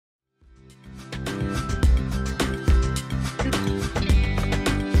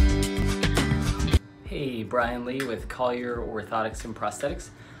Brian Lee with Kaiser Orthotics and Prosthetics.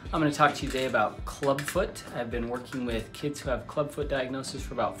 I'm going to talk to you today about Clubfoot. I've been working with kids who have clubfoot diagnosis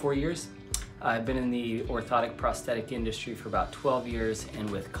for about 4 years. I've been in the orthotic prosthetic industry for about 12 years and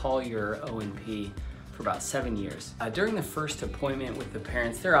with Kaiser O&P for about 7 years. During the first appointment with the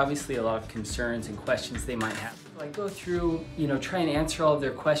parents, there are obviously a lot of concerns and questions they might have. I go through, try and answer all of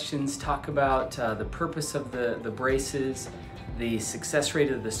their questions, talk about the purpose of the braces, the success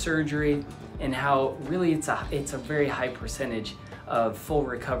rate of the surgery, and how really it's a very high percentage of full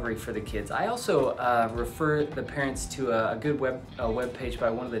recovery for the kids. I also refer the parents to a good web page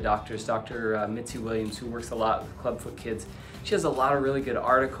by one of the doctors, Dr. Mitzi Williams, who works a lot with clubfoot kids. She has a lot of really good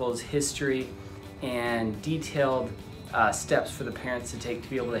articles, history, and detailed steps for the parents to take to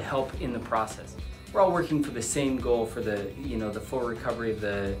be able to help in the process. We're all working for the same goal for the full recovery of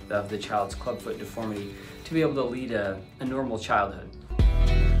the child's clubfoot deformity, to be able to lead a normal childhood.